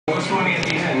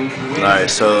Alright,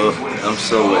 so I'm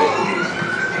still awake.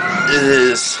 It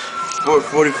is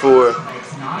 4:44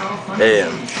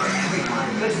 a.m.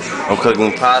 I'm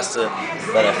cooking pasta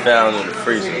that I found in the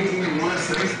freezer.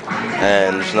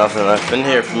 And there's nothing left in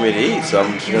here for me to eat, so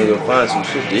I'm just gonna go find some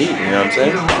shit to eat, you know what I'm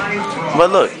saying?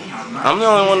 But look, I'm the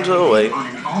only one still awake.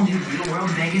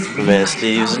 Man,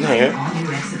 Steve's in here.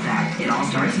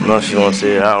 Unless you want to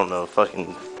see it, I don't know,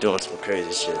 fucking doing some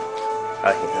crazy shit.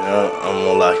 I'm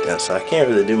on lockdown, so I can't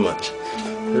really do much.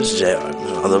 There's JR,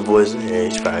 other boys in here.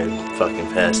 He's probably fucking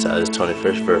passed out his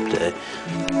 21st birthday.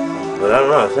 But I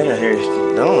don't know, I think I hear, I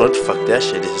don't know what the fuck that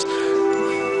shit is.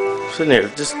 I'm sitting here,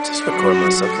 just record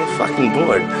myself. I'm fucking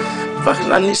bored.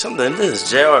 Fucking, I need something. This is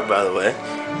JR, by the way.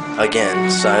 Again,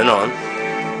 signing on.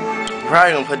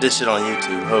 Probably gonna put this shit on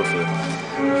YouTube, hopefully.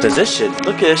 Cause this shit,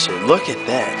 look at this shit, look at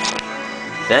that.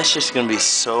 That shit's gonna be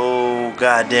so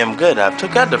goddamn good. I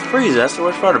took out the freezer. That's the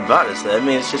worst part about it. So that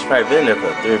means it's just probably been there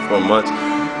for 3 or 4 months.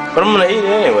 But I'm gonna eat it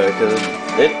anyway because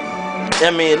it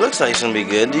looks like it's gonna be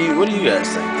good. What do you guys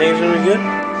think? Think it's gonna be good?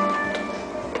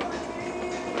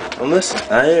 I'm listening.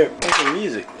 I hear fucking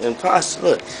music and pasta.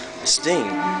 Look,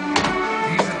 steam.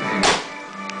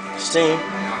 Steam.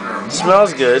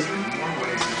 Smells good.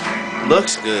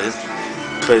 Looks good.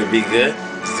 Could it be good?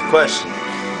 It's the question.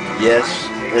 Yes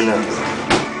or no?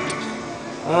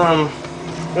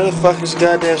 Where the fuck is the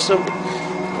goddamn silver?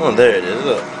 Oh, there it is,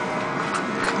 look.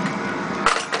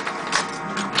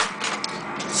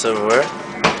 Silverware.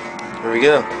 Here we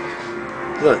go.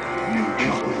 Look.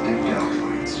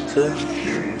 See?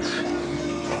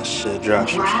 Oh shit, drop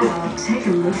some shit. Take a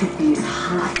look at these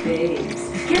hot babes.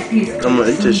 Get these I'm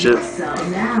gonna eat this shit.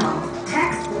 now.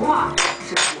 Text WALK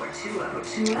to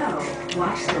 42020.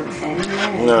 Watch them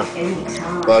anywhere, No.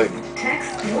 anytime. Fuck.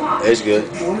 Text WALK It's good.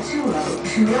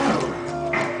 42020.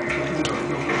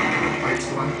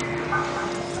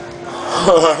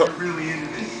 Really into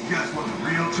this. You guys want the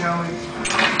real challenge?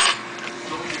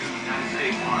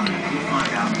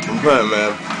 Right,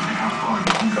 man.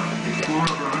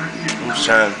 I'm just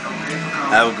trying to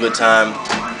have a good time,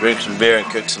 drink some beer, and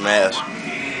cook some ass.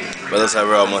 But looks like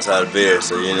we're almost out of beer,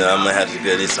 so you know I'm gonna have to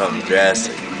go do something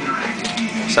drastic.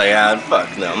 It's like,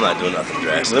 fuck, no, I'm not doing nothing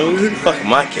drastic. Who the fuck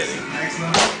am I kidding?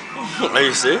 Are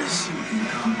you serious?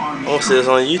 I'm gonna see this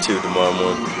on YouTube tomorrow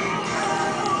morning.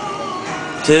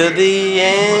 To the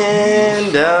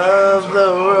end of the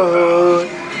road.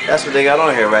 That's what they got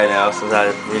on here right now, since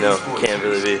I, can't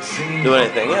really be doing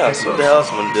anything else. What the hell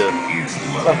else am I gonna do?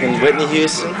 Fucking Whitney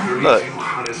Houston. Look.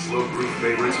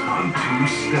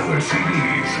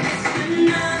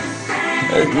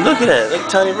 Look at that. Look,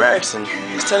 Tony Braxton.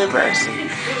 It's Tony Braxton.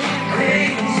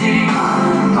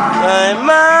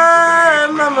 My.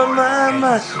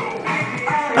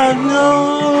 I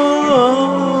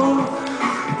know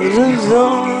it's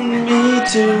on me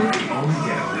too.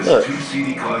 Look,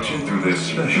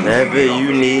 whatever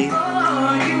you need.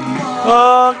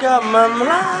 Oh, got my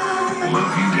mind.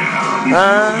 The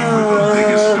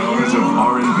biggest stars of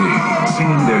R&B,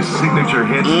 singing their signature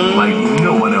hits like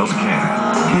no one else can.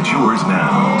 Get yours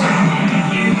now.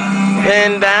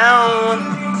 And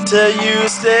down till you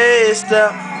stay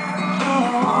stuck.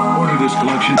 Order this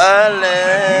collection. I'll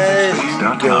let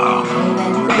you go,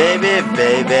 baby.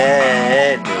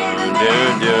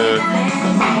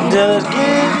 Just give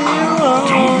you all.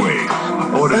 Don't wait.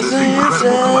 Order this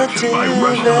incredible collection by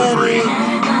Rush Delivery.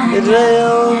 It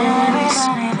rails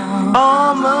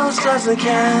almost as I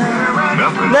can.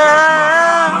 Nothing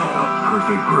Now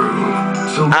perfect groove.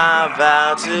 So I'm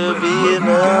about to be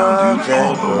loved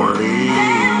and believe.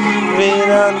 We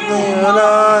don't think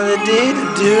all the need to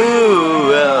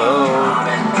do.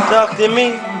 Talk to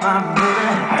me.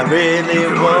 I really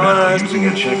wanna using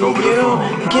a check over the you.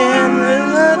 phone. Can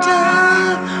really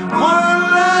die one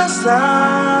last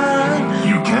time.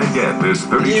 You can get this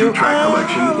 32-track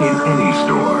collection in any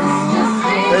store.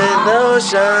 With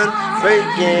ocean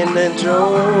breaking and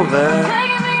Drover.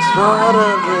 Sort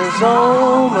of this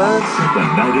moment. The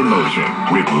Night in Motion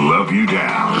with Love You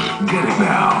Down. Get it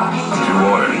now. To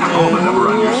order, call the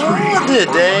number on your screen.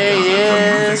 Today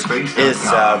is it's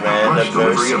our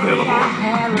anniversary. Available.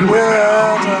 Do it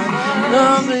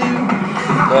now.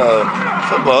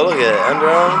 Football, look at it.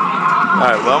 Underarm.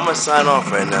 Alright, well, I'm gonna sign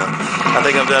off right now. I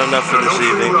think I've done enough for this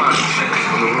evening.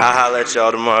 I'll holler at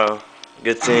y'all tomorrow.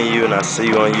 Good seeing you, and I'll see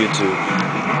you on YouTube.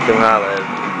 Come holler at me.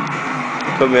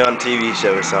 Put me on a TV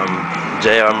show or something.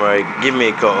 JR Murray, give me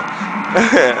a call.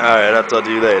 Alright, I'll talk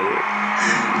to you later.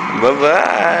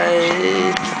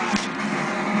 Bye-bye.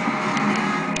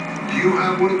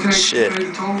 Shit.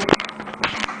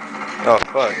 Oh,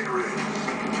 fuck.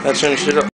 I turned shit up.